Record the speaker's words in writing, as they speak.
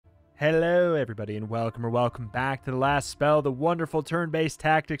Hello everybody and welcome back to the last spell, the wonderful turn-based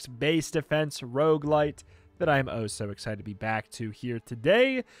tactics base defense roguelite that I am oh so excited to be back to here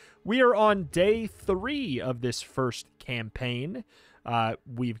today. We are on day 3 of this first campaign.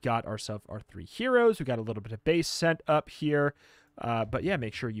 We've got ourselves our 3 heroes. We've got a little bit of base sent up here. But yeah,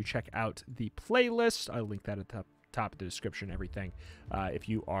 make sure you check out the playlist. I'll link that at the top of the description, everything, if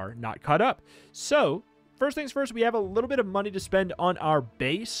you are not caught up. So, first things first, we have a little bit of money to spend on our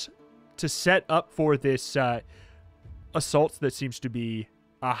base to set up for this assault that seems to be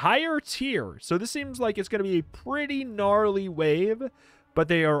a higher tier. So this seems like it's going to be a pretty gnarly wave, but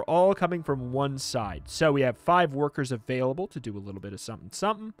they are all coming from one side. So we have 5 workers available to do a little bit of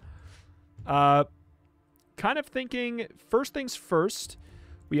something. Kind of thinking, first things first,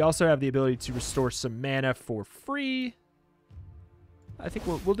 we also have the ability to restore some mana for free. I think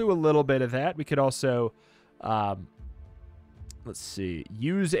we'll do a little bit of that. We could also... let's see.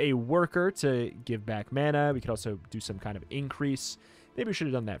 Use a worker to give back mana. We could also do some kind of increase. Maybe we should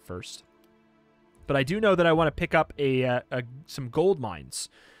have done that first. But I do know that I want to pick up some gold mines.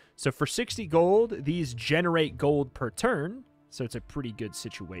 So for 60 gold, these generate gold per turn. So it's a pretty good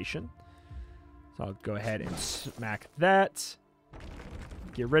situation. So I'll go ahead and smack that.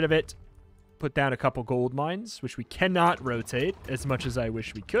 Get rid of it. Put down a couple gold mines, which we cannot rotate as much as I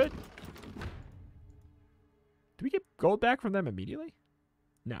wish we could. Do we get gold back from them immediately?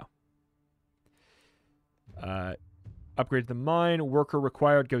 No. Upgrade the mine. Worker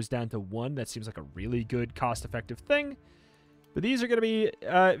required goes down to 1. That seems like a really good cost-effective thing. But these are going to be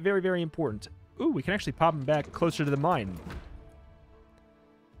very, very important. Ooh, we can actually pop them back closer to the mine.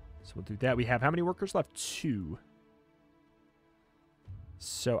 So we'll do that. We have how many workers left? 2.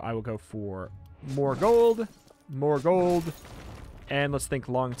 So I will go for more gold, and let's think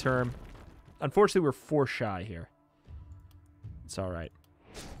long-term. Unfortunately, we're 4 shy here. It's all right.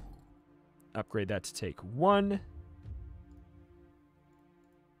 Upgrade that to take 1.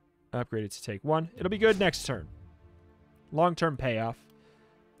 Upgrade it to take 1. It'll be good next turn. Long-term payoff.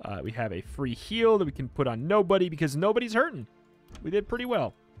 We have a free heal that we can put on nobody because nobody's hurting. We did pretty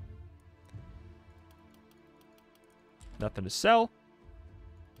well. Nothing to sell.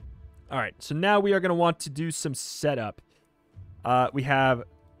 All right, so now we are going to want to do some setup. We have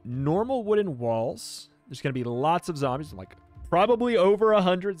normal wooden walls. There's going to be lots of zombies, like probably over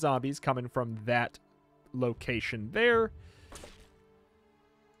 100 zombies coming from that location there.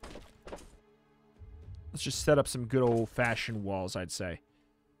 Let's just set up some good old-fashioned walls, I'd say.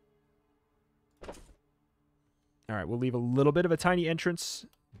 All right, we'll leave a little bit of a tiny entrance,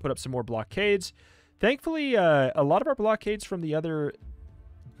 put up some more blockades. Thankfully, a lot of our blockades from the other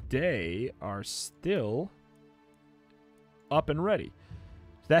day are still up and ready.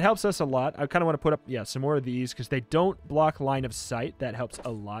 That helps us a lot. I kind of want to put up, yeah, some more of these because they don't block line of sight. That helps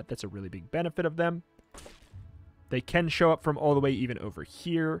a lot. That's a really big benefit of them. They can show up from all the way even over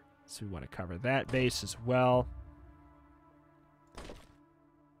here. So we want to cover that base as well.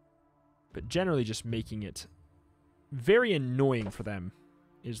 But generally just making it very annoying for them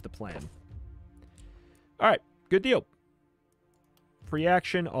is the plan. All right, good deal. Free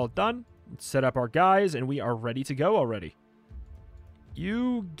action, all done. Let's set up our guys, and we are ready to go already.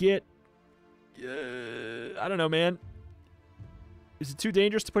 You get... I don't know, man. Is it too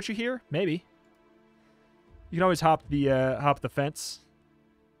dangerous to put you here? Maybe. You can always hop the fence.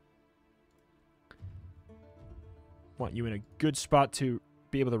 Want you in a good spot to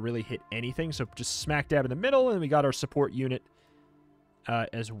be able to really hit anything. So just smack dab in the middle, and we got our support unit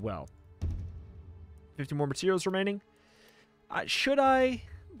as well. 50 more materials remaining. Should I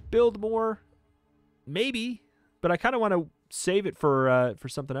build more? Maybe, but I kind of want to save it for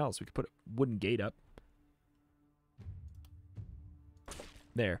something else. We could put a wooden gate up.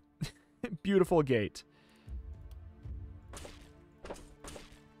 There. Beautiful gate.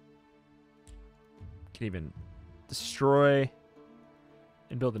 Can even destroy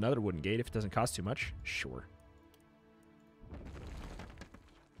and build another wooden gate if it doesn't cost too much. Sure.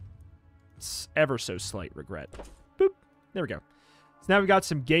 It's ever so slight regret. Boop. There we go. So now we've got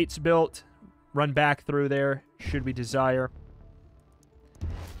some gates built. Run back through there, should we desire.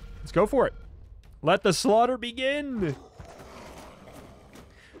 Let's go for it. Let the slaughter begin.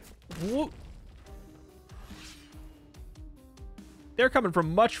 Whoa. They're coming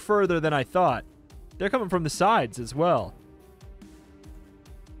from much further than I thought. They're coming from the sides as well.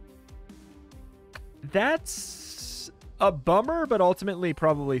 That's a bummer, but ultimately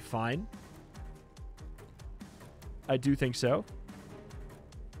probably fine. I do think so.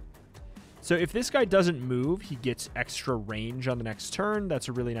 So if this guy doesn't move, he gets extra range on the next turn. That's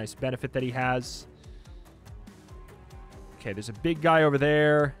a really nice benefit that he has. Okay, there's a big guy over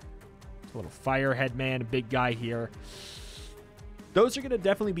there. A little firehead man, a big guy here. Those are going to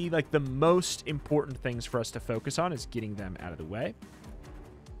definitely be like the most important things for us to focus on, is getting them out of the way.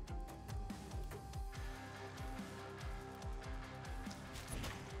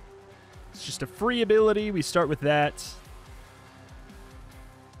 It's just a free ability. We start with that.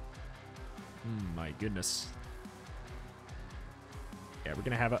 My goodness. Yeah, we're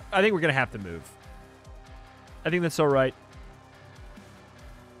going to have a... I think we're going to have to move. I think that's all right.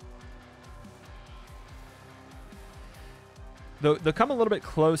 They'll come a little bit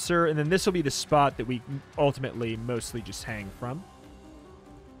closer, and then this will be the spot that we ultimately mostly just hang from.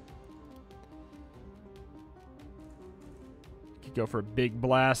 Could go for a big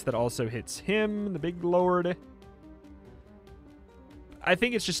blast that also hits him, the big lord. I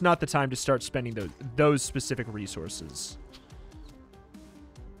think it's just not the time to start spending those specific resources.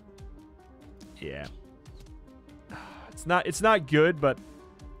 Yeah. It's not good, but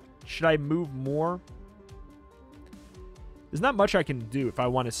should I move more? There's not much I can do if I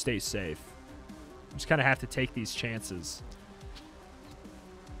want to stay safe. I just kind of have to take these chances.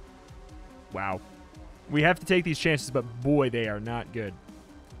 Wow. We have to take these chances, but boy, they are not good.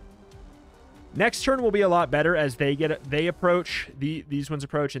 Next turn will be a lot better as they approach. These ones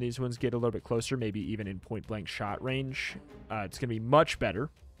approach, and these ones get a little bit closer, maybe even in point-blank shot range. It's going to be much better.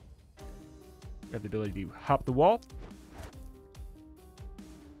 We have the ability to hop the wall.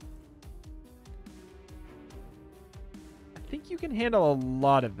 I think you can handle a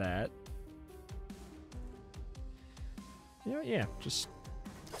lot of that. Yeah, just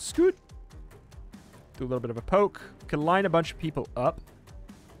scoot. Do a little bit of a poke. Can line a bunch of people up.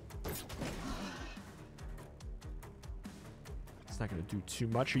 It's not going to do too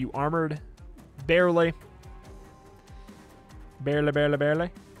much. Are you armored? Barely. Barely.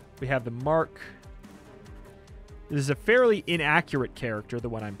 We have the mark. This is a fairly inaccurate character, the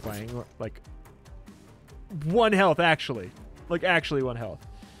one I'm playing. Like, 1 health, actually. Like, actually 1 health.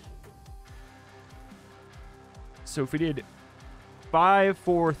 So if we did 5,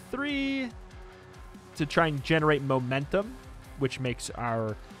 4, 3 to try and generate momentum, which makes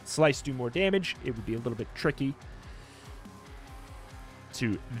our slice do more damage, it would be a little bit tricky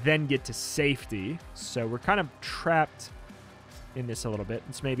to then get to safety. So we're kind of trapped in this a little bit.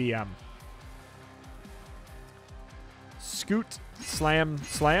 It's maybe scoot, slam.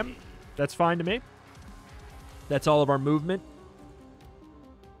 That's fine to me. That's all of our movement.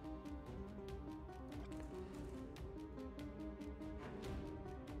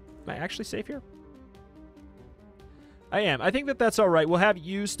 Am I actually safe here? I am. I think that's all right. We'll have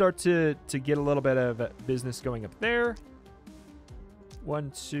you start to get a little bit of business going up there.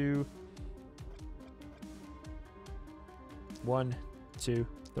 1, 2. 1, 2,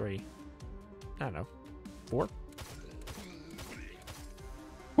 3. I don't know. 4.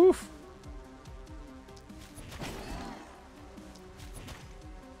 Woof.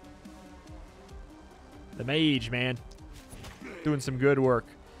 The mage, man. Doing some good work.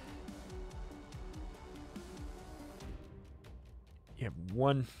 You have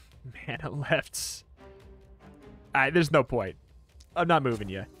 1 mana left. Alright, there's no point. I'm not moving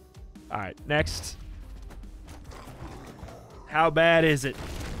you. Alright, next. How bad is it?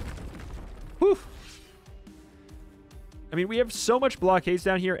 Whew. I mean, we have so much blockades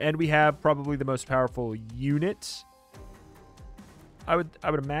down here, and we have probably the most powerful unit. I would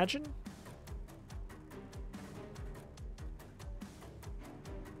imagine.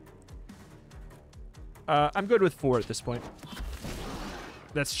 I'm good with 4 at this point.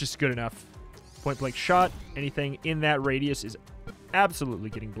 That's just good enough. Point blank shot. Anything in that radius is absolutely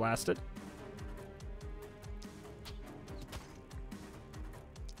getting blasted.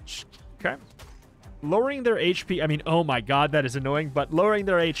 Okay. Lowering their HP. I mean, oh my god, that is annoying. But lowering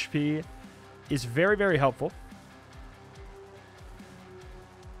their HP is very, very helpful.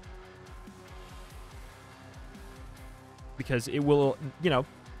 Because it will, you know,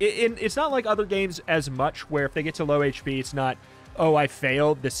 it's not like other games as much where if they get to low HP, it's not, oh, I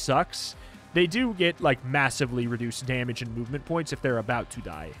failed, this sucks. They do get, like, massively reduced damage and movement points if they're about to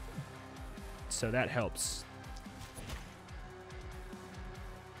die. So that helps.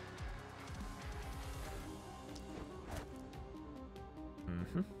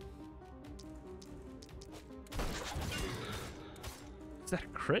 Is that a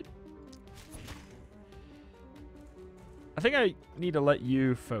crit? I think I need to let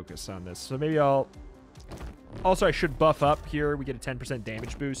you focus on this. So maybe I'll... Also, I should buff up here. We get a 10%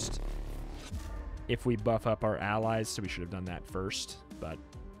 damage boost if we buff up our allies, so we should have done that first. But,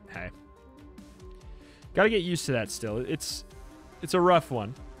 hey. Gotta get used to that still. It's a rough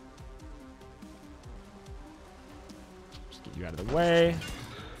one. Just get you out of the way.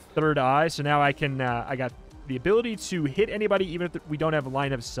 third eye, so now I can, I got the ability to hit anybody even if we don't have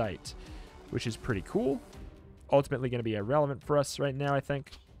line of sight, which is pretty cool. Ultimately going to be irrelevant for us right now, I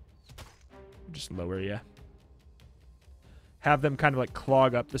think. Just lower you. Have them kind of like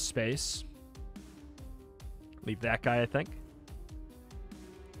clog up the space. Leave that guy, I think.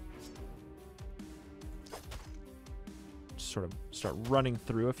 Just sort of start running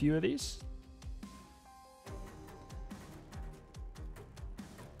through a few of these.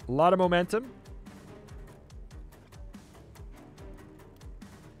 A lot of momentum.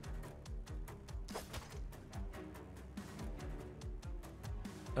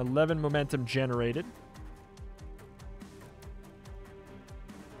 $11 momentum generated.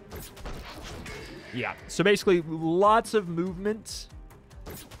 Yeah, so basically lots of movement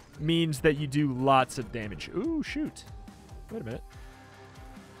means that you do lots of damage. Ooh, shoot. Wait a minute.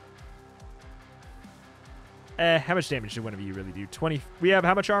 How much damage do one of you really do? 20. We have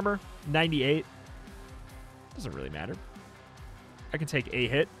how much armor? 98. Doesn't really matter. I can take a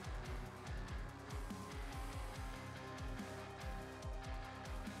hit.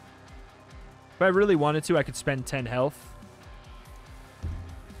 If I really wanted to, I could spend 10 health.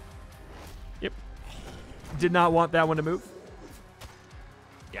 Yep. Did not want that one to move.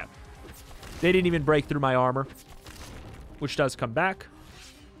 Yeah. They didn't even break through my armor, which does come back.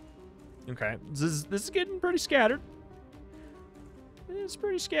 Okay. This is getting pretty scattered. It's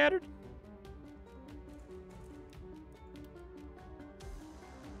pretty scattered.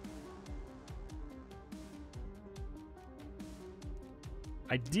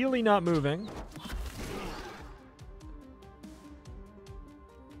 Ideally not moving.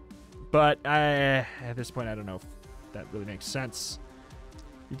 But at this point, I don't know if that really makes sense.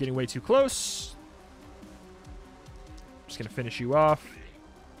 You're getting way too close. Just going to finish you off.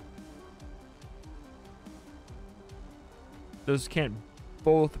 Those can't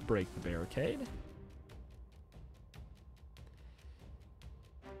both break the barricade.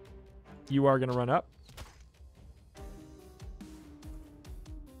 You are going to run up.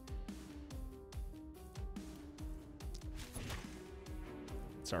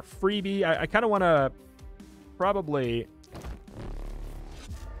 It's our freebie. I kind of want to probably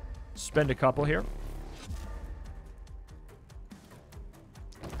spend a couple here.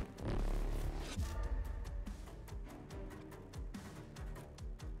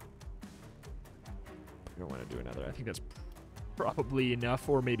 I don't want to do another. I think that's probably enough,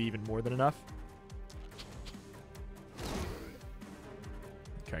 or maybe even more than enough.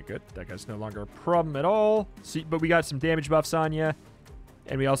 Okay, good. That guy's no longer a problem at all. See, but we got some damage buffs on you.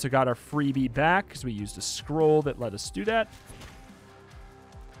 And we also got our freebie back because we used a scroll that let us do that.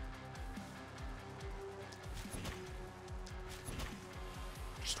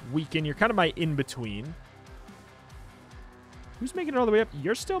 Just weaken. You're kind of my in-between. Who's making it all the way up?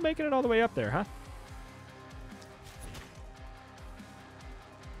 You're still making it all the way up there, huh?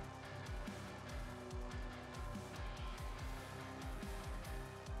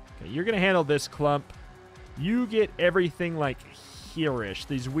 Okay, you're going to handle this clump. You get everything like here-ish,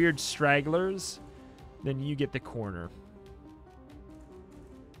 these weird stragglers, then you get the corner.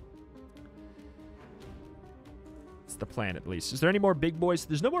 It's the plan, at least. Is there any more big boys?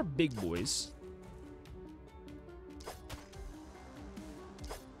 There's no more big boys.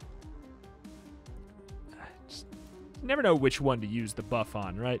 Just never know which one to use the buff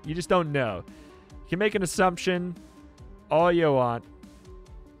on, right? You just don't know. You can make an assumption all you want.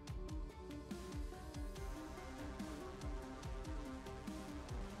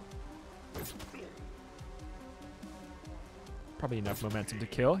 Probably enough momentum to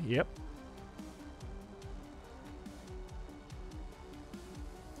kill. Yep.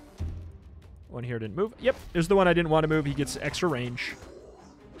 One here didn't move. Yep, there's the one I didn't want to move. He gets extra range.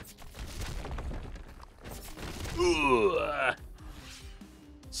 Ugh.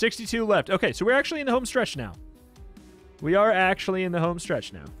 62 left. Okay, so we're actually in the home stretch now. We are actually in the home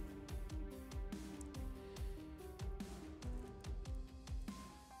stretch now.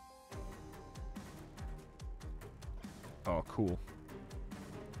 Oh, cool.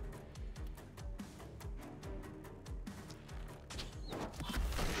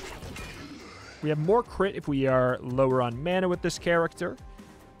 We have more crit if we are lower on mana with this character.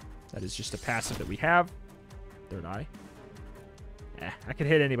 That is just a passive that we have. Third eye. I could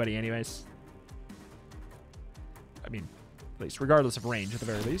hit anybody anyways. I mean, at least, regardless of range at the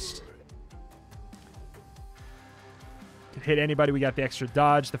very least. Could hit anybody. We got the extra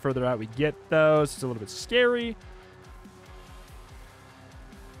dodge. The further out we get, though, it's a little bit scary.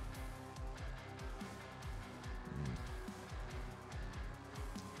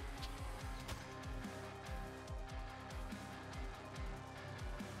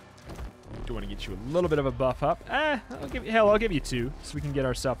 Do want to get you a little bit of a buff up. I'll give you 2, so we can get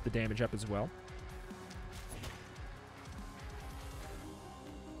ourselves the damage up as well.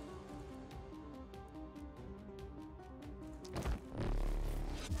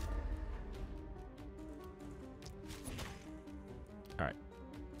 All right.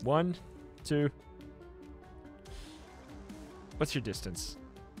 1, 2. What's your distance?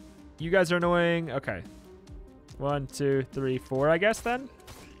 You guys are annoying. Okay. 1, 2, 3, 4, I guess, then?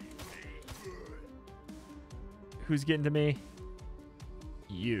 Who's getting to me?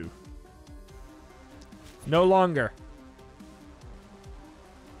 You. No longer.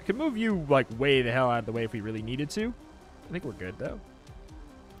 I could move you, like, way the hell out of the way if we really needed to. I think we're good, though.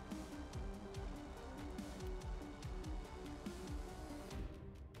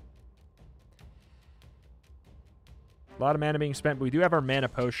 A lot of mana being spent, but we do have our mana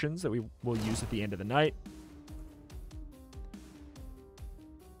potions that we will use at the end of the night.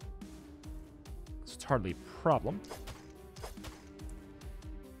 So it's hardly a problem.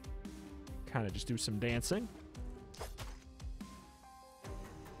 Kind of just do some dancing.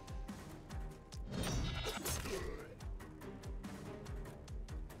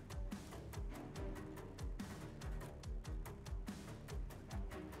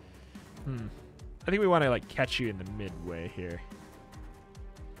 I think we want to, like, catch you in the midway here.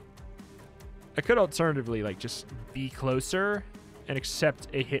 I could alternatively, like, just be closer and accept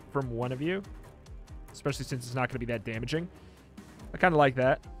a hit from one of you. Especially since it's not going to be that damaging. I kind of like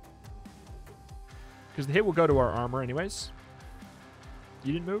that. Because the hit will go to our armor anyways.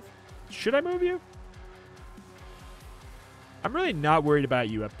 You didn't move? Should I move you? I'm really not worried about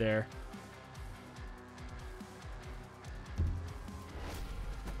you up there.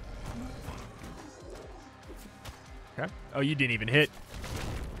 Okay. Oh, you didn't even hit.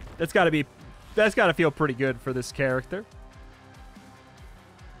 That's got to feel pretty good for this character.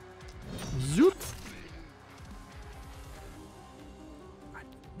 Zoop.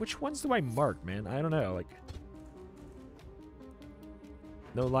 Which ones do I mark, man? I don't know. Like,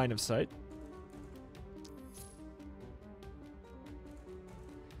 no line of sight.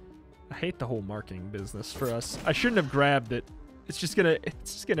 I hate the whole marking business for us. I shouldn't have grabbed it. It's just gonna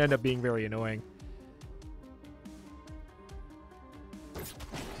end up being very annoying.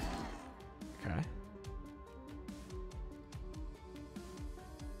 Okay.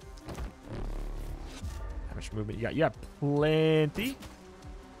 How much movement you got? You got plenty.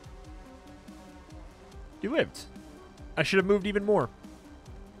 You lived. I should have moved even more.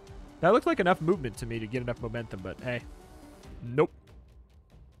 That looked like enough movement to me to get enough momentum, but hey. Nope.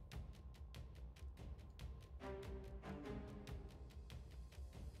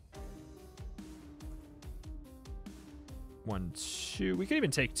 One, two. We could even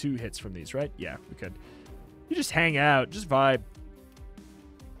take 2 hits from these, right? Yeah, we could. You just hang out. Just vibe.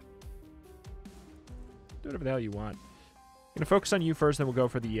 Do whatever the hell you want. I'm going to focus on you first, then we'll go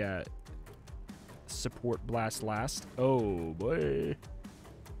for the support blast last. Oh, boy.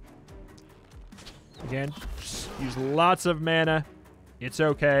 Again, just use lots of mana. It's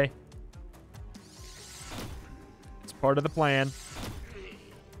okay. It's part of the plan.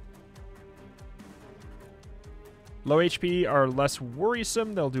 Low HP are less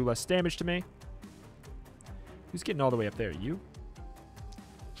worrisome. They'll do less damage to me. Who's getting all the way up there? You?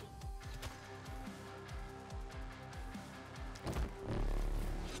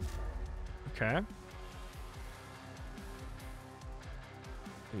 Okay.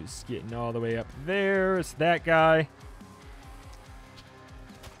 Who's getting all the way up there? It's that guy.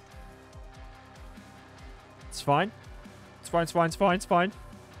 It's fine. It's fine, it's fine, it's fine, it's fine.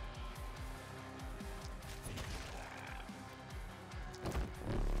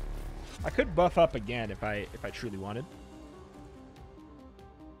 I could buff up again if I truly wanted.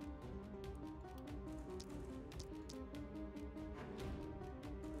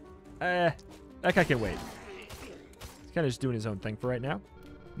 That guy can wait. He's kind of just doing his own thing for right now.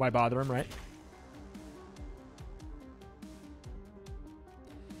 Why bother him, right?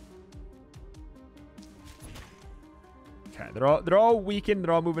 Okay, they're all weakened.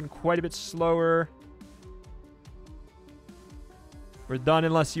 They're all moving quite a bit slower. We're done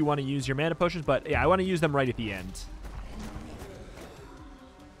unless you want to use your mana potions, but yeah, I want to use them right at the end.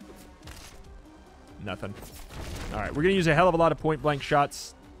 Nothing. All right, we're going to use a hell of a lot of point-blank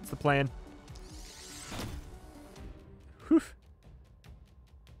shots. That's the plan. Whew.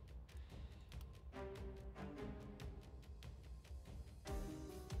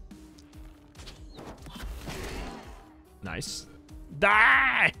 Nice.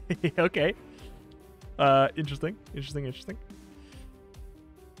 Die! Okay. Interesting. Interesting.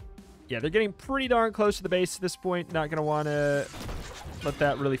 Yeah, they're getting pretty darn close to the base at this point. Not going to want to let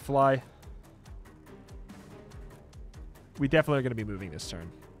that really fly. We definitely are going to be moving this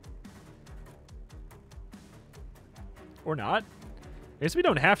turn. Or not. I guess we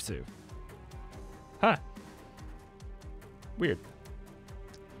don't have to. Huh. Weird.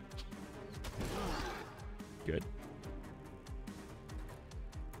 Good.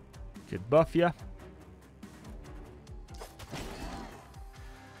 Good buff ya.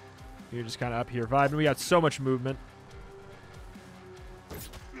 You're just kind of up here vibing. We got so much movement.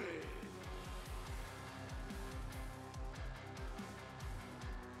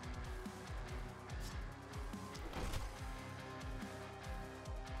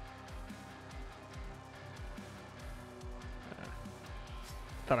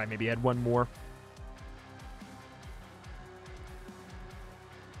 Thought I maybe had one more.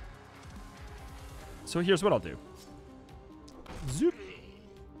 So here's what I'll do. Zoop.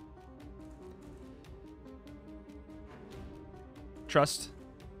 Trust.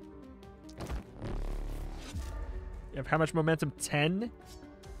 You have how much momentum? 10?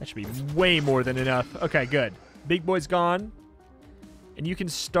 That should be way more than enough. Okay, good. Big boy's gone. And you can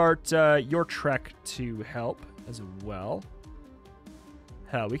start your trek to help as well.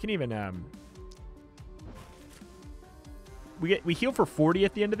 Hell, we can even we heal for 40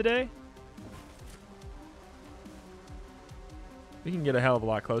 at the end of the day. We can get a hell of a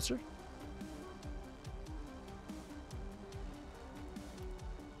lot closer.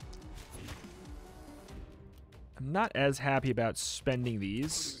 I'm not as happy about spending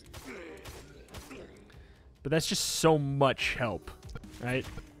these. But that's just so much help, right?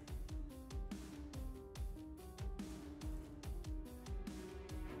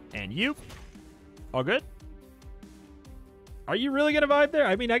 And you. All good? Are you really going to vibe there?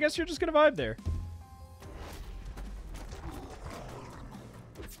 I mean, I guess you're just going to vibe there.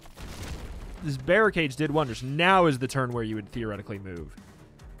 This barricades did wonders. Now is the turn where you would theoretically move.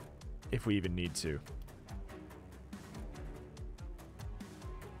 If we even need to.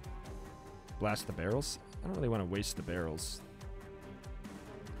 Blast the barrels? I don't really want to waste the barrels.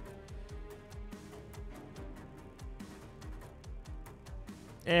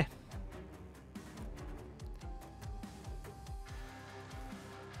 Eh.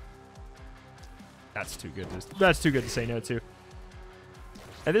 That's too good. That's too good to say no to.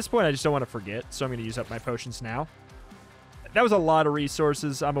 At this point, I just don't want to forget, so I'm going to use up my potions now. That was a lot of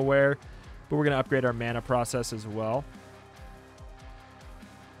resources, I'm aware, but we're going to upgrade our mana process as well.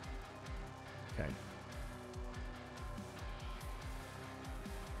 Okay.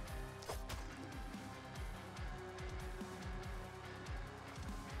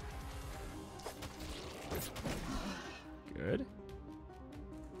 Good.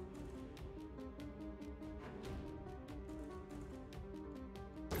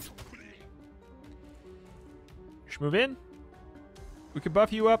 Just move in. We could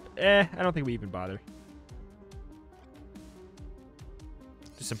buff you up. I don't think we even bother.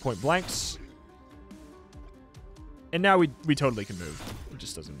 Do some point blanks. And now we totally can move. It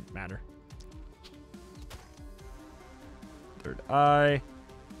just doesn't matter. Third eye.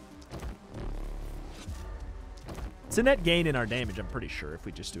 It's a net gain in our damage, I'm pretty sure, if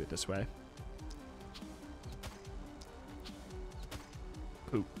we just do it this way.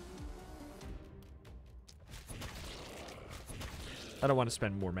 Poop. I don't want to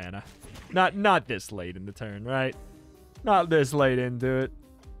spend more mana. Not this late in the turn, right? Not this late into it.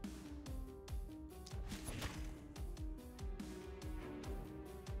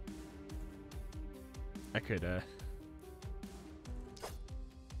 I could,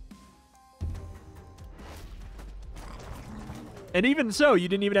 And even so, you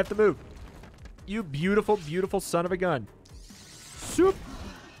didn't even have to move. You beautiful, beautiful son of a gun. Soup.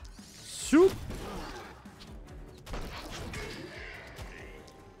 Soup.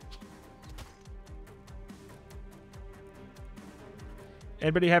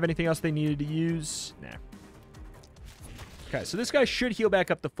 Anybody have anything else they needed to use? Nah. Okay, so this guy should heal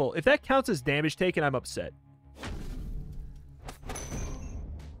back up to full. If that counts as damage taken, I'm upset.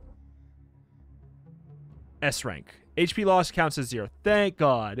 S rank. HP loss counts as 0. Thank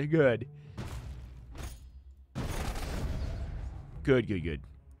God. Good. Good, good, good.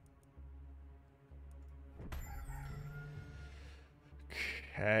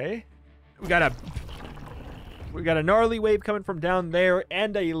 Okay. We got a gnarly wave coming from down there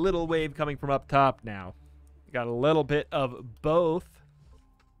and a little wave coming from up top now. Got a little bit of both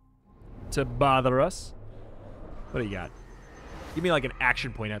to bother us. What do you got? Give me like an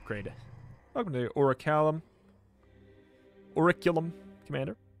action point upgrade. Welcome to Auriculum. Auriculum,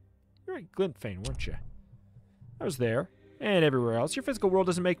 Commander. You're at Glintfane, weren't you? I was there, and everywhere else. Your physical world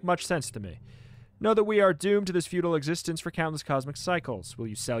doesn't make much sense to me. Know that we are doomed to this futile existence for countless cosmic cycles. Will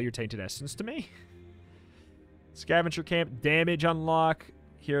you sell your tainted essence to me? Scavenger camp. Damage unlock.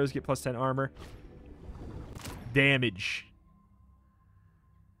 Heroes get +10 armor. Damage.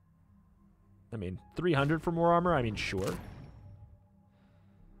 I mean, 300 for more armor? I mean, sure.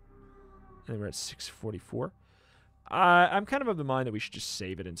 And we're at 644. I'm kind of the mind that we should just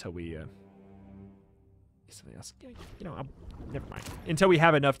save it until we... something else. You know, never mind. Until we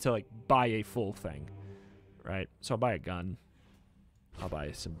have enough to, like, buy a full thing. Right? So I'll buy a gun. I'll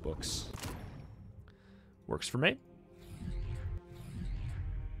buy some books. Works for me.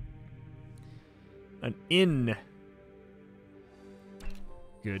 An inn.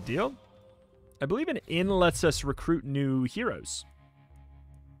 Good deal. I believe an inn lets us recruit new heroes.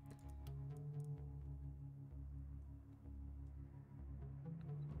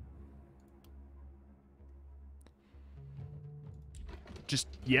 Just,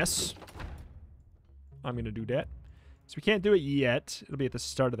 yes. I'm going to do that. So we can't do it yet. It'll be at the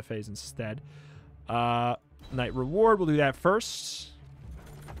start of the phase instead. Night reward. We'll do that first.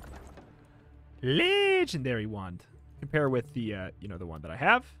 Legendary wand. Compare with the, you know, the one that I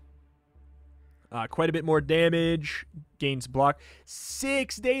have. Quite a bit more damage. Gains block.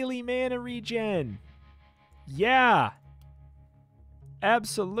 6 daily mana regen. Yeah.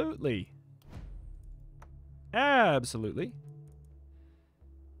 Absolutely. Absolutely.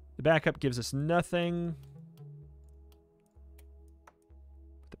 The backup gives us nothing.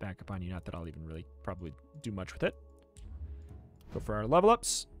 Put the backup on you. Not that I'll even really probably do much with it. Go for our level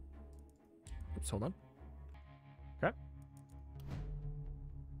ups. Oops, hold on. Okay.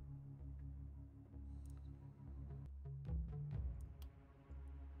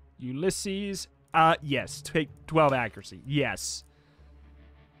 Ulysses. Yes. Take 12 accuracy. Yes.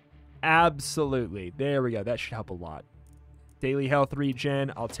 Absolutely. There we go. That should help a lot. Daily health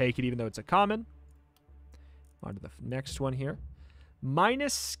regen. I'll take it even though it's a common. On to the next one here.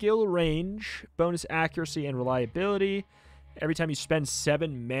 Minus skill range, bonus accuracy, and reliability. Every time you spend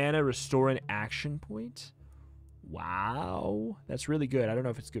 7 mana, restore an action point. Wow. That's really good. I don't know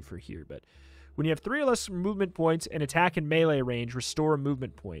if it's good for here, but when you have 3 or less movement points and attack and melee range, restore a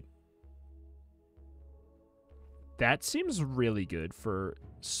movement point. That seems really good for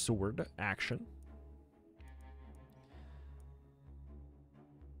sword action.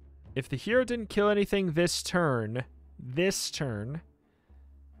 If the hero didn't kill anything this turn,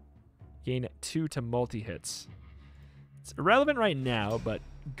 gain 2 to multi-hits. It's irrelevant right now, but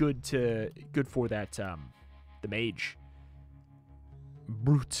good for that, the mage.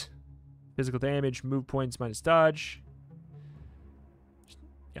 Brute. Physical damage, move points minus dodge.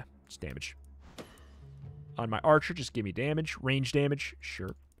 Yeah, just damage. On my archer, just give me damage. Range damage,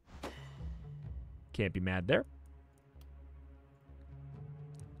 sure. Can't be mad there.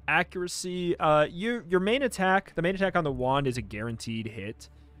 Accuracy, your main attack, the main attack on the wand is a guaranteed hit.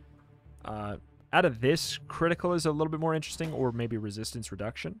 Out of this, critical is a little bit more interesting, or maybe resistance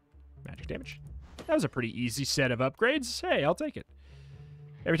reduction. Magic damage. That was a pretty easy set of upgrades. Hey, I'll take it.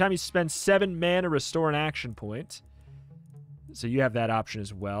 Every time you spend 7 mana, restore an action point. So you have that option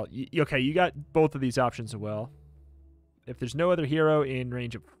as well. Okay, you got both of these options as well. If there's no other hero in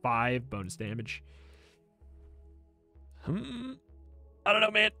range of 5, bonus damage. I don't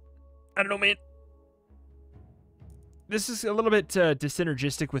know, man. I don't know, man. This is a little bit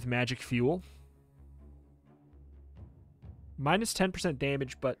disynergistic with magic fuel. Minus 10%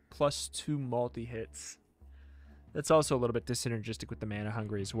 damage, but plus 2 multi-hits. That's also a little bit disynergistic with the mana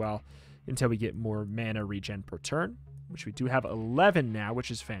hungry as well, until we get more mana regen per turn, which we do have 11 now,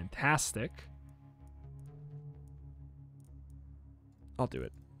 which is fantastic. I'll do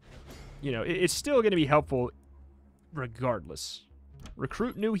it. You know, it's still going to be helpful regardless.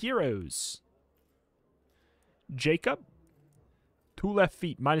 Recruit new heroes. Jacob. 2 left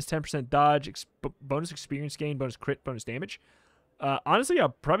feet, minus 10% dodge, bonus experience gain, bonus crit, bonus damage. Honestly,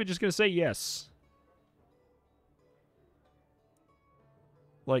 I'm probably just going to say yes.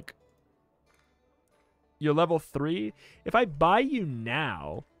 Like, you're level 3. If I buy you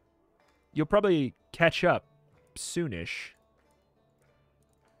now, you'll probably catch up soonish.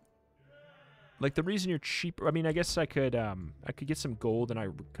 Like, the reason you're cheaper... I mean, I guess I could get some gold and I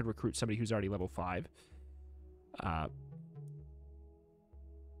could recruit somebody who's already level 5.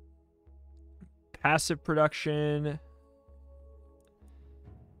 Passive production.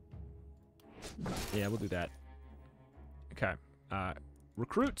 Yeah, we'll do that. Okay.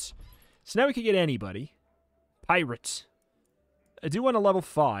 Recruits. So now we can get anybody. Pirate. I do want a level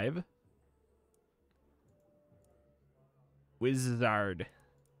 5. Wizard.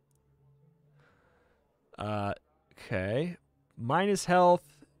 Okay. Minus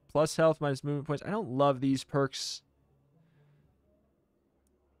health. Plus health, minus movement points. I don't love these perks.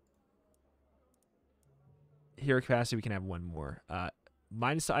 hero capacity, we can have one more.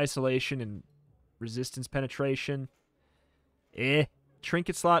 Minus to isolation and resistance penetration.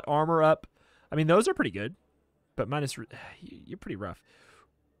 Trinket slot, armor up. I mean, those are pretty good. But minus... You're pretty rough.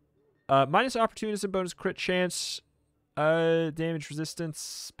 Minus opportunism, bonus crit chance, damage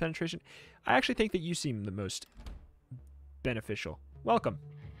resistance, penetration. I actually think that you seem the most beneficial. Welcome.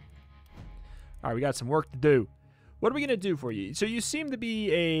 All right, we got some work to do. What are we going to do for you? So you seem to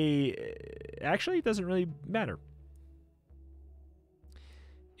be a... Actually, it doesn't really matter.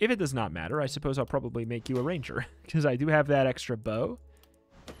 If it does not matter, I suppose I'll probably make you a ranger. Because I do have that extra bow.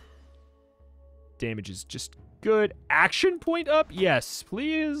 Damage is just good. Action point up? Yes,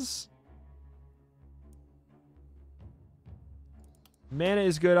 please. Mana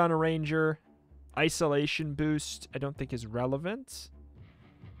is good on a ranger. Isolation boost, I don't think is relevant.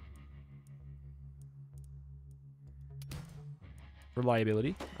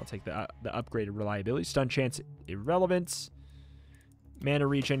 Reliability. I'll take the upgraded reliability. Stun chance, irrelevant. Mana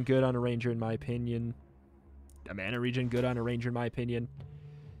regen, good on a ranger, in my opinion. A mana regen, good on a ranger, in my opinion.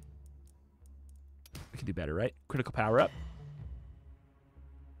 We can do better, right? Critical power up.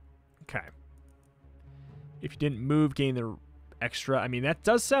 Okay. If you didn't move, gain the extra. I mean, that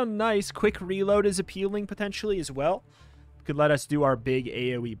does sound nice. Quick reload is appealing, potentially, as well. Could let us do our big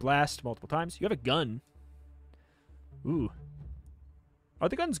AoE blast multiple times. You have a gun. Ooh. Are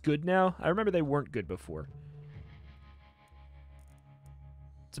the guns good now? I remember they weren't good before.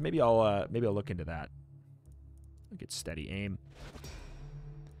 So maybe I'll look into that. I'll get steady aim.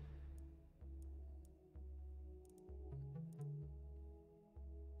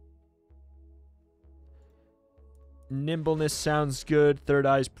 Nimbleness sounds good. Third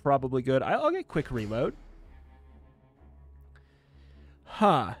eye's probably good. I'll get quick reload.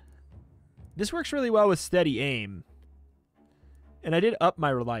 Huh. This works really well with steady aim. And I did up my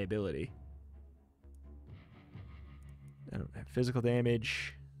reliability. I don't have physical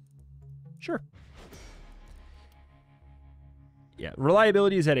damage. Sure. Yeah,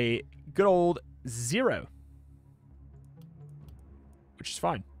 reliability is at a good old 0. Which is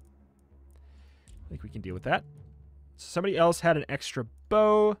fine. I think we can deal with that. Somebody else had an extra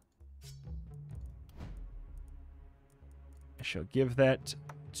bow. I shall give that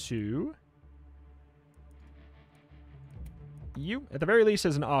to you. At the very least,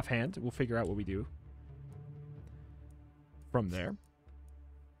 as an offhand. We'll figure out what we do from there.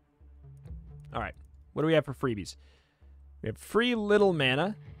 All right. What do we have for freebies? We have free little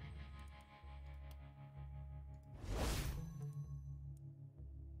mana.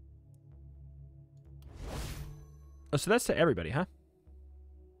 Oh, so that's to everybody, huh?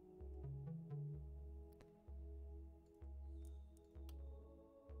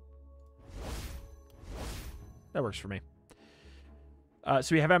 That works for me.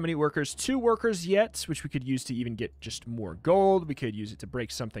 So we have how many workers? 2 workers yet, which we could use to even get just more gold. We could use it to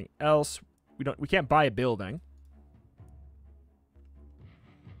break something else. We can't buy a building.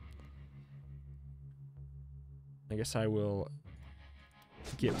 I guess I will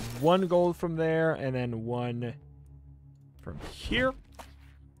get 1 gold from there and then 1 from here.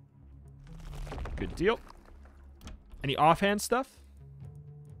 Good deal. Any offhand stuff?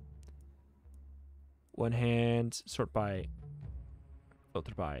 One hand, sort by,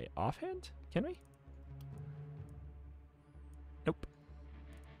 filter by offhand? Can we? Nope.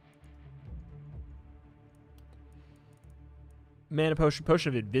 Mana potion, potion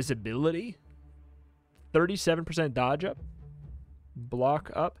of invisibility. 37% dodge up.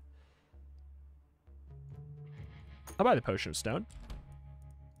 Block up. I'll buy the potion of stone.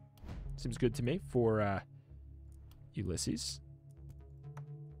 Seems good to me for Ulysses.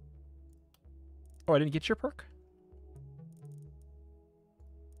 Oh, I didn't get your perk?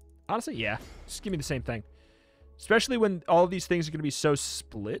 Honestly, yeah. Just give me the same thing. Especially when all of these things are going to be so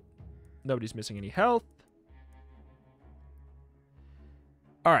split. Nobody's missing any health.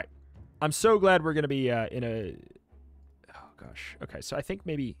 All right. I'm so glad we're going to be in a... Oh, gosh. Okay, so I think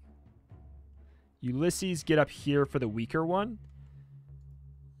maybe Ulysses get up here for the weaker one.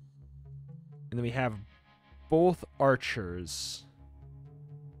 And then we have both archers...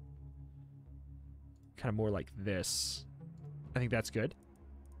 kind of more like this. I think that's good.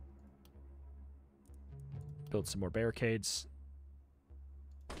 Build some more barricades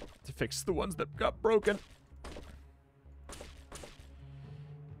to fix the ones that got broken.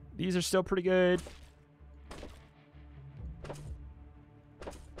 These are still pretty good.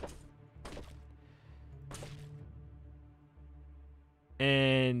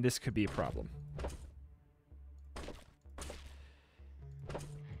 And this could be a problem.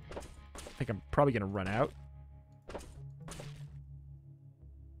 I think I'm probably going to run out.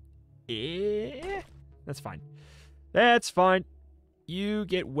 That's fine. That's fine. You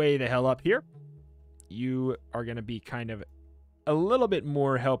get way the hell up here. You are going to be kind of a little bit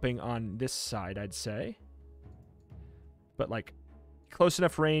more helping on this side, I'd say. But, like, close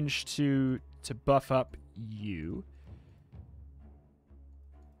enough range to buff up you.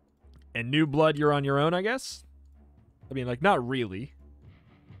 And New Blood, you're on your own, I guess? I mean, like, not really.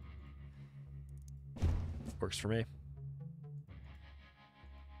 Works for me.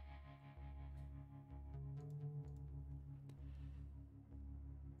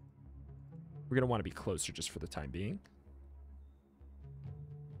 We're going to want to be closer just for the time being.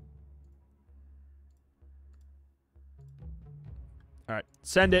 All right,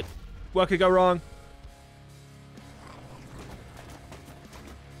 send it. What could go wrong?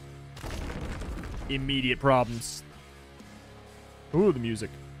 Immediate problems. Ooh, the music.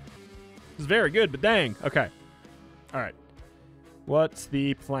 It's very good, but dang. Okay. All right. What's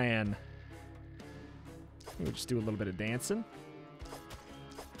the plan? We'll just do a little bit of dancing.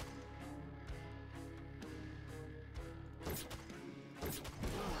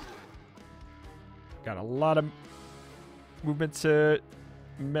 Got a lot of movement to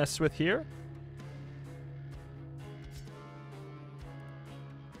mess with here.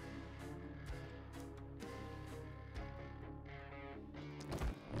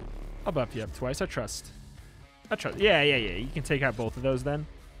 I'll buff you up twice. I trust. Yeah. You can take out both of those then.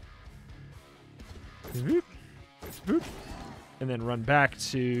 Boop. Boop. And then run back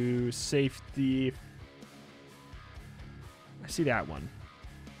to safety. I see that one.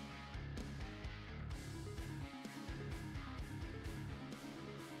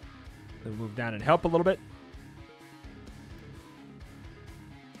 Then move down and help a little bit.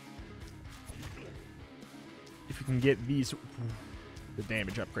 If you can get these... The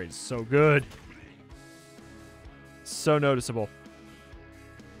damage upgrade is so good. So noticeable.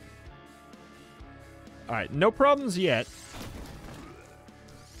 Alright, no problems yet.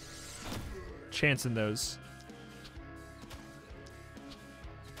 Chancing those.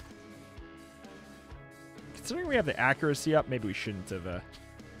 Considering we have the accuracy up, maybe we shouldn't have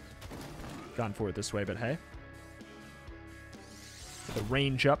gone for it this way, but hey. Get the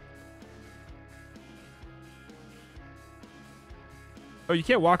range up. Oh, you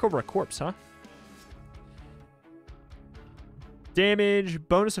can't walk over a corpse, huh? Damage,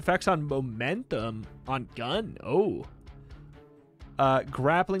 bonus effects on momentum, on gun. Oh.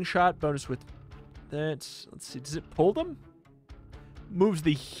 Grappling shot, bonus with that. Let's see, does it pull them? Moves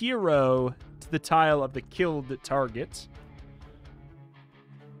the hero to the tile of the killed target.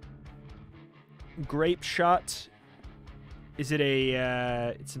 Grape shot. Is it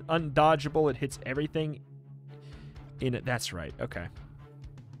a, it's an undodgeable, it hits everything in it. That's right, okay.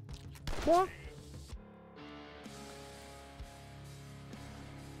 What?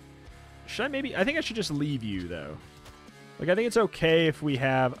 Should I maybe... I think I should just leave you, though. Like, I think it's okay if we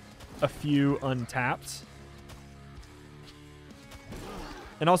have a few untapped.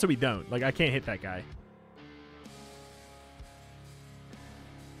 And also we don't. Like, I can't hit that guy.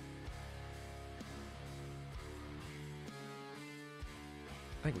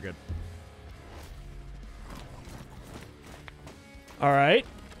 I think we're good. All right.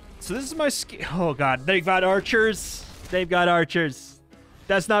 So this is my skill. Oh, God. They've got archers. They've got archers.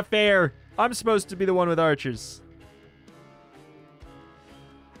 That's not fair. I'm supposed to be the one with archers.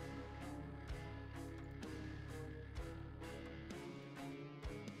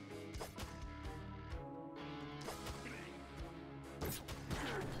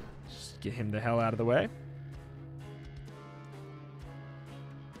 Just get him the hell out of the way.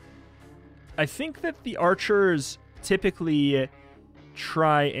 I think that the archers typically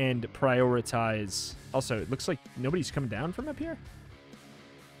try and prioritize. Also, it looks like nobody's coming down from up here.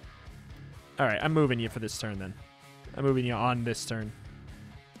 All right, I'm moving you for this turn then. I'm moving you on this turn.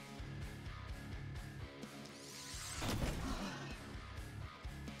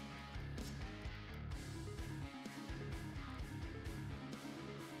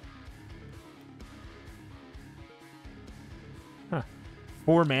 Huh.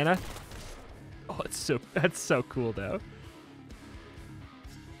 4 mana. Oh, that's so cool though.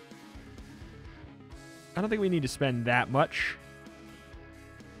 I don't think we need to spend that much.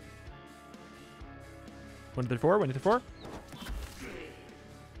 1 to the 4, 1 to the 4.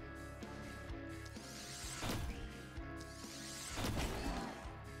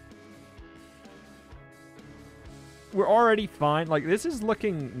 We're already fine. Like, this is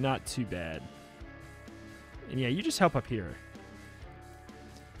looking not too bad. And yeah, you just help up here.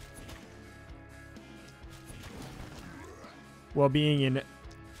 While being in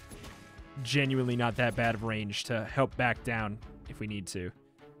genuinely not that bad of range to help back down if we need to.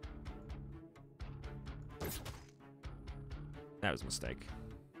 That was a mistake.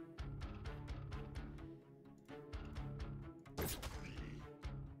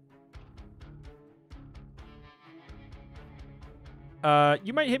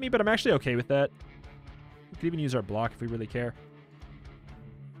 You might hit me, but I'm actually okay with that. We could even use our block if we really care.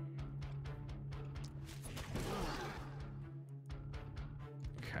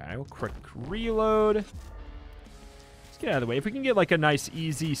 Okay, we'll quick reload. Let's get out of the way. If we can get like a nice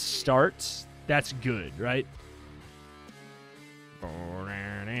easy start, that's good, right?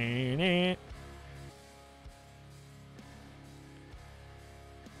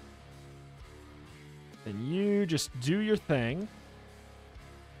 Then you just do your thing.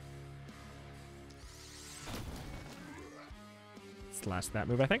 Let's last that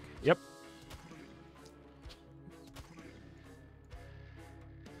move, I think. Yep.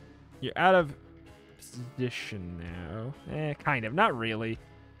 You're out of position now. Kind of. Not really.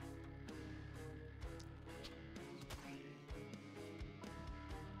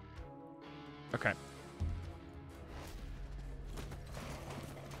 Okay.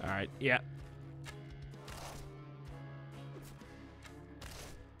 All right. Yeah.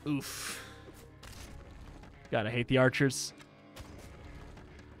 Oof. Gotta hate the archers.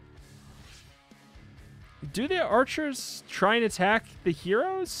 Do the archers try and attack the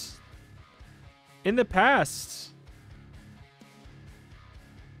heroes? In the past,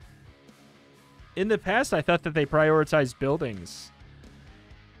 I thought that they prioritized buildings.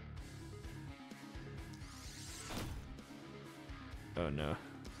 Oh no.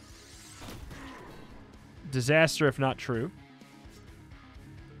 Disaster if not true.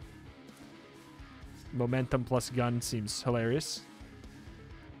 Momentum plus gun seems hilarious.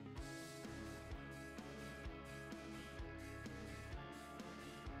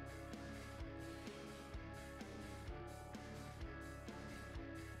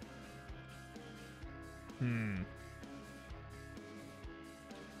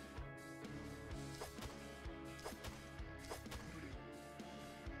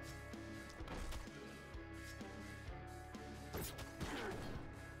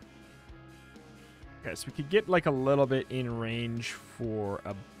 Okay, so we could get like a little bit in range for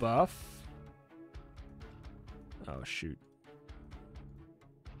a buff. Oh, shoot.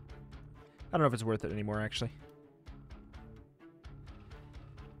 I don't know if it's worth it anymore, actually.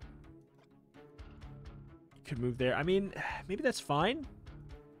 You could move there. I mean, maybe that's fine.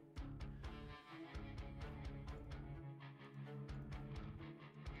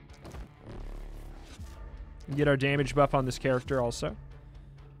 Get our damage buff on this character also.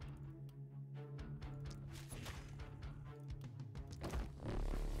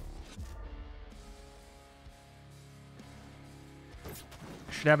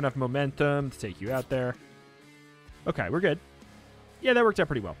 Should have enough momentum to take you out there. Okay, we're good. Yeah, that worked out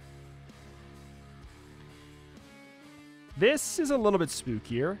pretty well. This is a little bit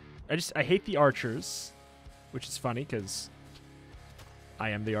spookier. I hate the archers, which is funny because I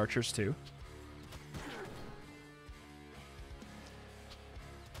am the archers too.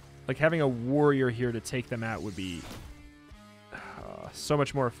 Like having a warrior here to take them out would be so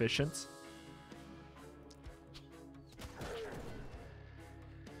much more efficient.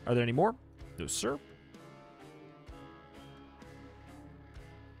 Are there any more? No, sir.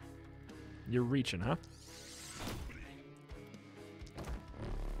 You're reaching, huh?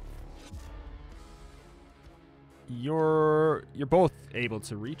 You're both able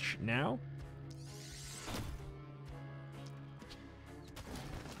to reach now.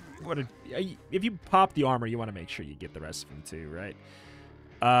 If you pop the armor, you want to make sure you get the rest of them too, right?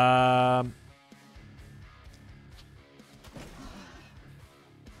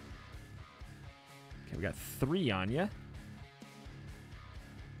 We got 3 on you.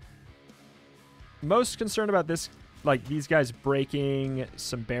 Most concerned about this, like these guys breaking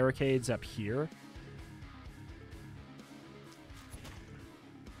some barricades up here.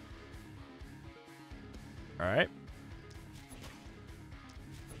 All right.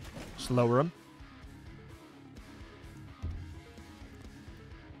 Just lower them.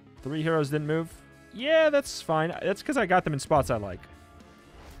 3 heroes didn't move. Yeah, that's fine. That's because I got them in spots I like.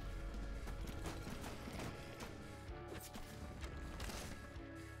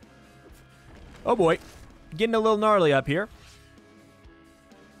 Oh boy, getting a little gnarly up here.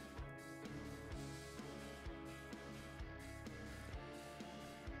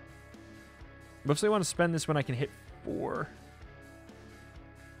 Mostly want to spend this when I can hit 4.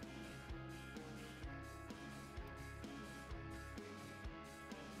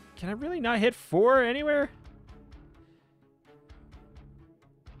 Can I really not hit 4 anywhere?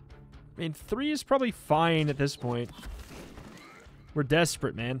 I mean, 3 is probably fine at this point. We're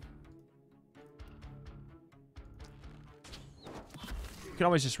desperate, man. can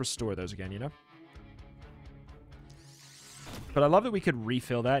always just restore those again, you know? But I love that we could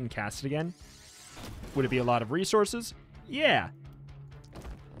refill that and cast it again. Would it be a lot of resources? Yeah.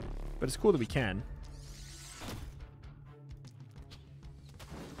 But it's cool that we can.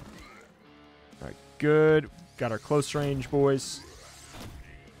 All right, good. Got our close range, boys.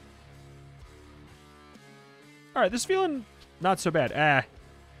 All right, this is feeling not so bad.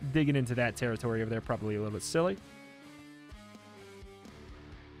 Digging into that territory over there, probably a little bit silly.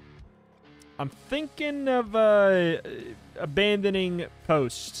 I'm thinking of abandoning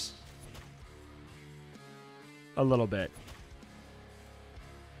posts a little bit.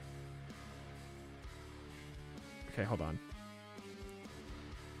 Okay, hold on.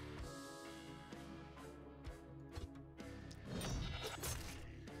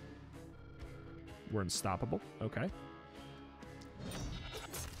 We're unstoppable. Okay.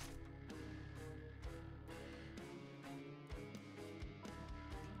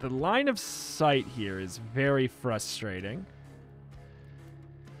 The line of sight here is very frustrating.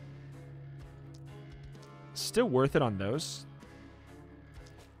 Still worth it on those.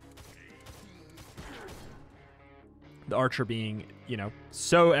 The archer being, you know,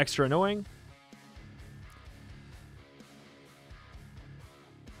 so extra annoying.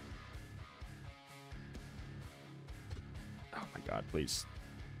 Oh my god, please.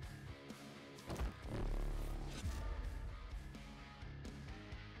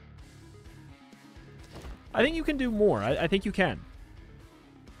 I think you can do more. I think you can.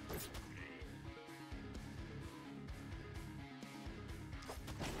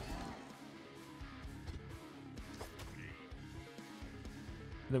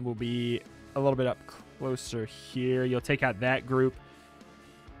 Then we'll be a little bit up closer here. You'll take out that group.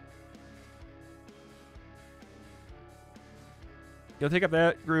 You'll take up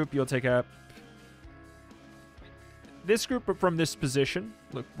that group. You'll take up this group, but from this position.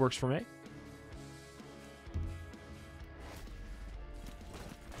 Look, works for me.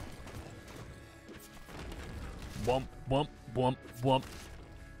 Wump, wump, wump, wump.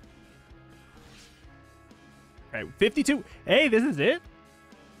 All right, 52. Hey, this is it?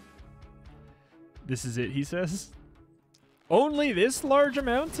 This is it, he says. Only this large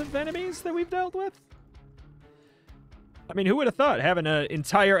amount of enemies that we've dealt with? I mean, who would have thought having an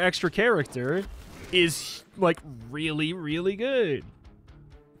entire extra character is, like, really, really good?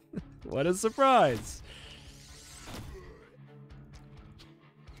 What a surprise.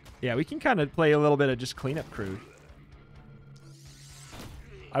 Yeah, we can kind of play a little bit of just cleanup crew.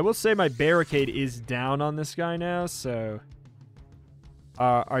 I will say my barricade is down on this guy now, so...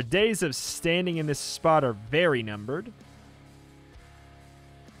 our days of standing in this spot are very numbered.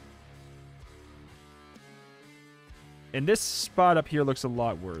 And this spot up here looks a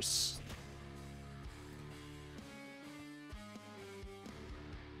lot worse.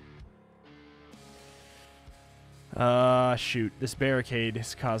 Shoot. This barricade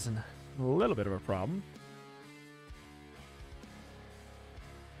is causing a little bit of a problem.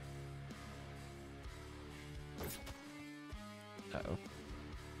 Uh-oh.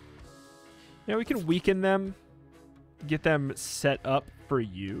 Yeah, we can weaken them. Get them set up for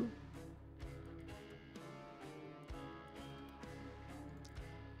you.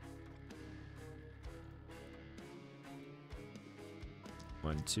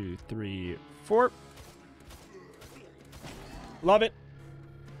 One, two, three, four. Love it.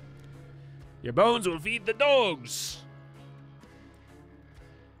 Your bones will feed the dogs.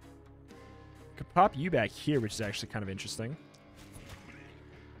 Could pop you back here, which is actually kind of interesting.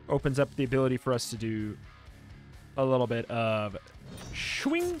 Opens up the ability for us to do a little bit of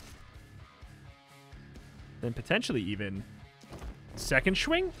swing. Then potentially even second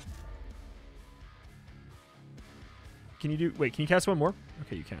swing. Can you do... Wait, can you cast one more?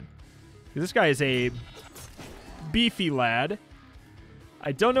 Okay, you can. This guy is a beefy lad.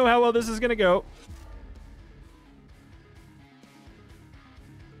 I don't know how well this is going to go.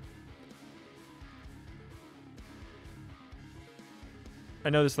 I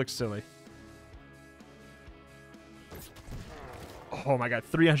know this looks silly. Oh my god,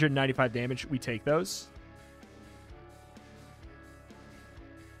 395 damage. We take those.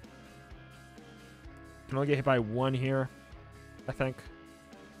 Can only get hit by one here, I think.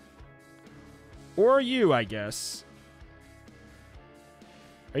 Or you, I guess.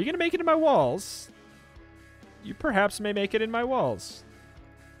 Are you going to make it in my walls? You perhaps may make it in my walls.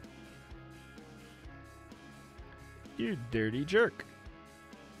 You dirty jerk.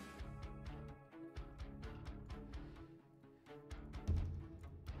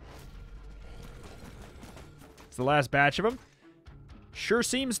 It's the last batch of them. Sure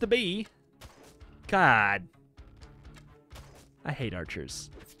seems to be. God. I hate archers.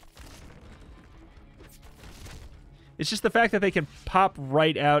 It's just the fact that they can pop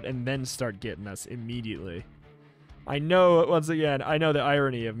right out and then start getting us immediately. I know, once again, I know the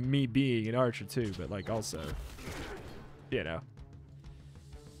irony of me being an archer too, but like also, you know.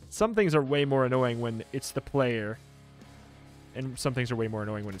 Some things are way more annoying when it's the player, and some things are way more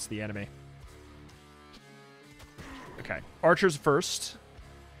annoying when it's the enemy. Okay, archers first.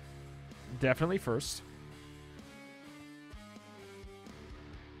 Definitely first.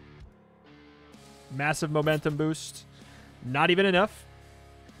 Massive momentum boost. Not even enough.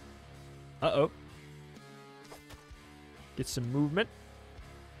 Uh-oh. Get some movement.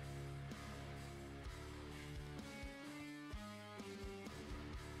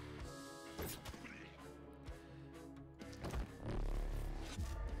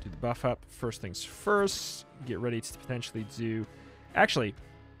 Do the buff up first things first. Get ready to potentially do... Actually,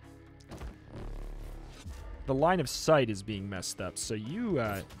 the line of sight is being messed up, so you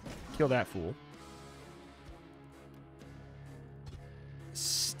kill that fool.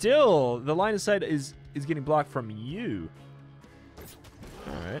 Still, the line of sight is getting blocked from you.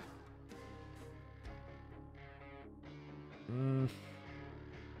 Alright.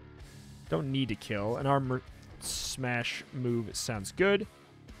 Don't need to kill. An armor smash move sounds good.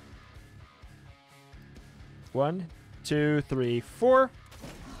 1, 2, 3, 4.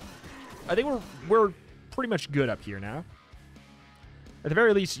 I think we're pretty much good up here now. At the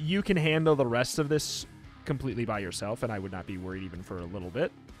very least, you can handle the rest of this completely by yourself, and I would not be worried even for a little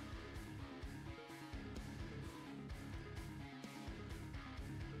bit.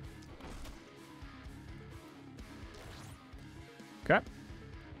 Okay.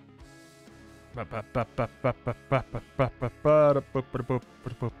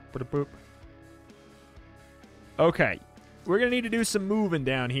 Okay. We're going to need to do some moving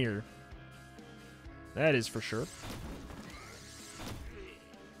down here. That is for sure.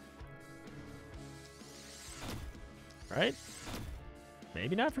 Right?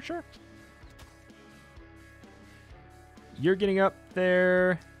 Maybe not for sure. You're getting up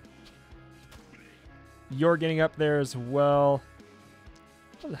there. You're getting up there as well.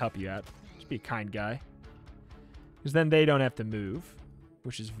 I'll help you out. Just be a kind guy. Because then they don't have to move,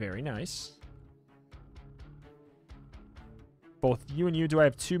 which is very nice. Both you and you, do I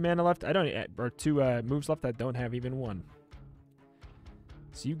have 2 mana left? I don't, or 2 moves left. I don't have even 1.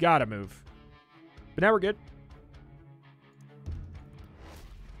 So you gotta move. But now we're good.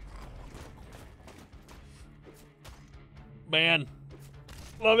 Man,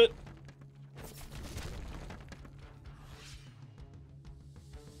 love it.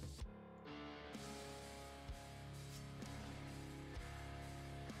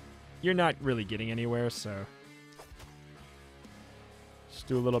 You're not really getting anywhere, so just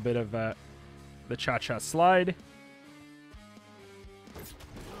do a little bit of the cha-cha slide.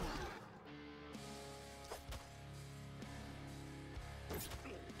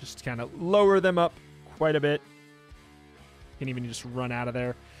 Just kind of lower them up quite a bit. Can even just run out of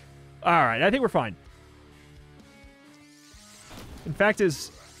there. All right, I think we're fine. In fact,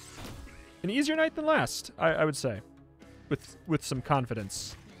 is an easier night than last, I would say, with some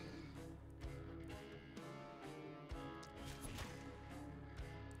confidence.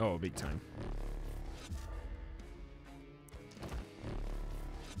 Oh, big time.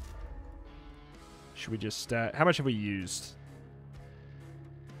 Should we just... how much have we used?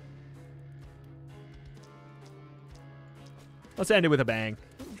 Let's end it with a bang.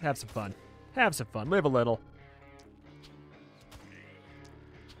 Have some fun. Have some fun. Live a little.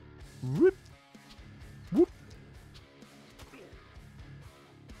 Whoop. Whoop.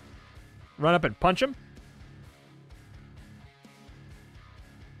 Run up and punch him.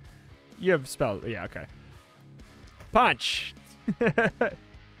 You have spell. Yeah, okay. Punch.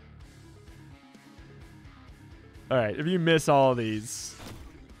 Alright, if you miss all of these,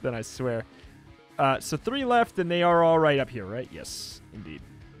 then I swear. So 3 left, and they are all right up here, right? Yes, indeed.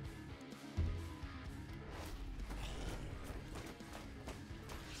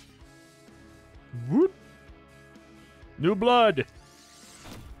 Whoop. New blood.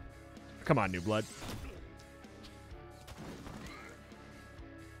 Come on, new blood.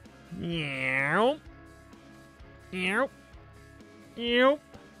 Meow. Meow. Meow.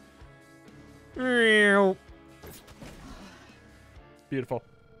 Meow. Beautiful.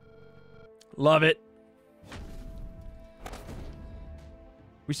 Love it.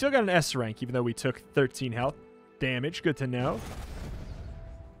 We still got an S rank, even though we took 13 health damage. Good to know.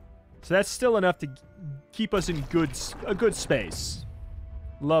 So that's still enough to keep us in a good space.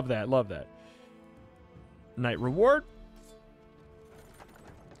 Love that. Love that. Night reward.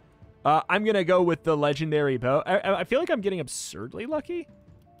 I'm going to go with the legendary bow. I feel like I'm getting absurdly lucky.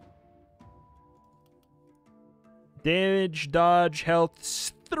 Damage, dodge,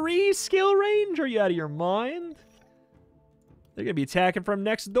 health, 3 skill range? Are you out of your mind? They're going to be attacking from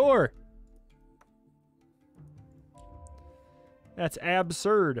next door. That's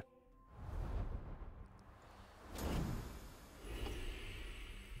absurd.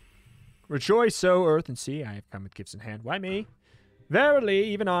 Rejoice, O earth and sea. I have come with gifts in hand. Why me? Verily,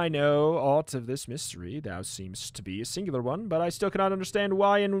 even I know aught of this mystery. Thou seemst to be a singular one, but I still cannot understand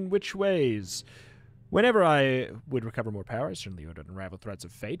why and in which ways. Whenever I would recover more power, I certainly would unravel threads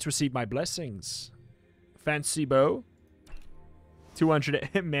of fate to receive my blessings. Fancy bow.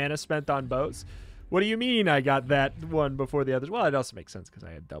 200 mana spent on bows. What do you mean I got that one before the others? Well, it also makes sense because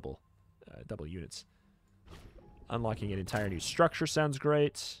I had double units. Unlocking an entire new structure sounds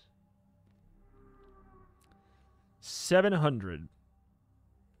great. 700.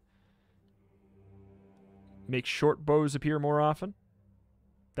 Make short bows appear more often.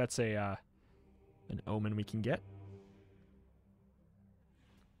 That's a an omen we can get.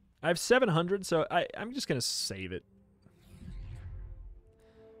 I have 700, so I'm just gonna save it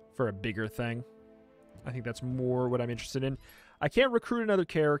for a bigger thing. I think that's more what I'm interested in. I can't recruit another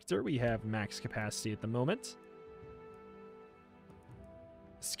character. We have max capacity at the moment.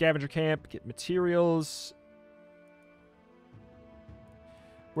 Scavenger camp, get materials.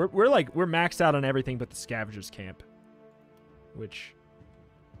 We're maxed out on everything but the scavengers camp, which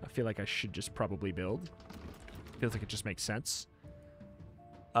I feel like I should just probably build. Feels like it just makes sense.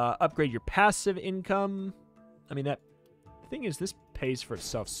 Upgrade your passive income. I mean, the thing is, this pays for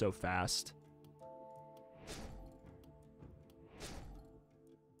itself so fast.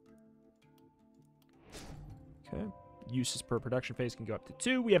 Okay. Uses per production phase can go up to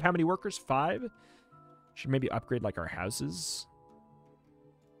 2. We have how many workers? 5. Should maybe upgrade like our houses.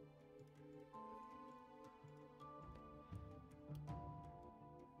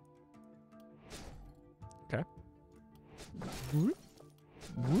 Okay.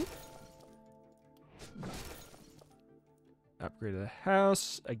 Upgrade the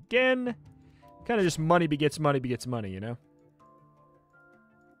house again. Kind of just money begets money begets money, you know?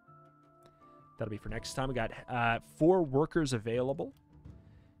 That'll be for next time. We got 4 workers available.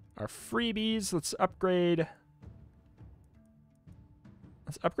 Our freebies. Let's upgrade.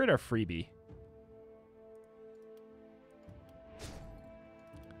 Let's upgrade our freebie.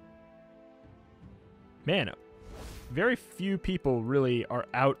 Man, very few people really are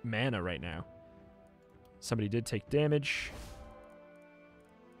out mana right now. Somebody did take damage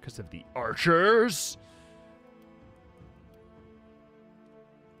because of the archers.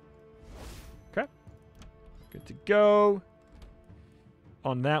 Okay. Good to go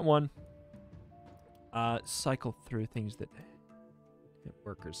on that one. Cycle through things that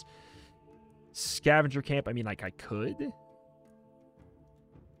workers. Scavenger camp. I mean, like, I could.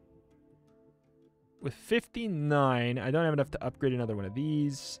 With 59, I don't have enough to upgrade another one of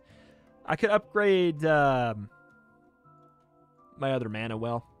these. I could upgrade my other mana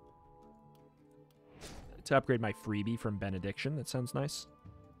well. To upgrade my freebie from Benediction. That sounds nice.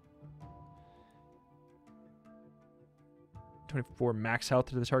 24 max health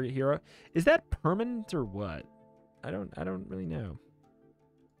to the target hero. Is that permanent or what? I don't really know.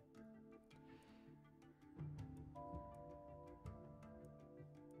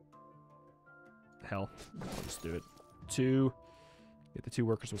 Hell, I'll just do it. 2. Get the 2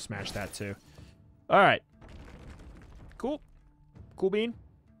 workers. We'll smash that too. All right. Cool. Cool bean.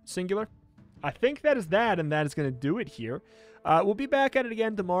 Singular. I think that is that, and that is going to do it here. We'll be back at it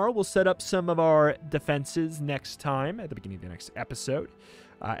again tomorrow. We'll set up some of our defenses next time at the beginning of the next episode.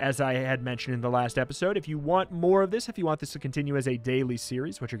 As I had mentioned in the last episode, if you want more of this, if you want this to continue as a daily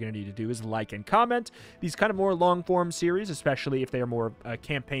series, what you're going to need to do is like and comment. These kind of more long-form series, especially if they are more a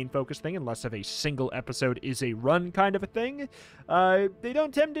campaign-focused thing and less of a single episode is a run kind of a thing, they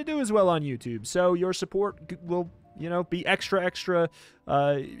don't tend to do as well on YouTube. So your support will, you know, be extra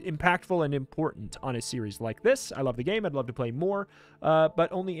impactful and important on a series like this. I love the game. I'd love to play more,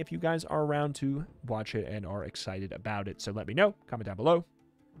 but only if you guys are around to watch it and are excited about it. So let me know. Comment down below.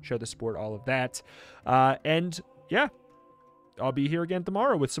 Show the support, all of that. And yeah, I'll be here again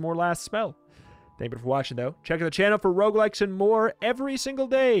tomorrow with some more Last Spell. Thank you for watching, though. Check out the channel for roguelikes and more every single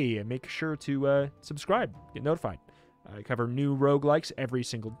day. And make sure to subscribe, get notified. I cover new roguelikes every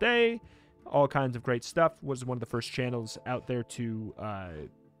single day. All kinds of great stuff. Was one of the first channels out there to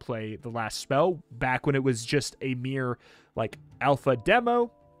play The Last Spell back when it was just a mere like alpha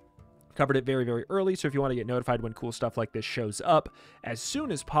demo. Covered it very, very early, so if you want to get notified when cool stuff like this shows up as soon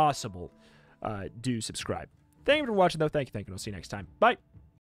as possible, do subscribe. Thank you for watching, though. Thank you. I'll see you next time. Bye.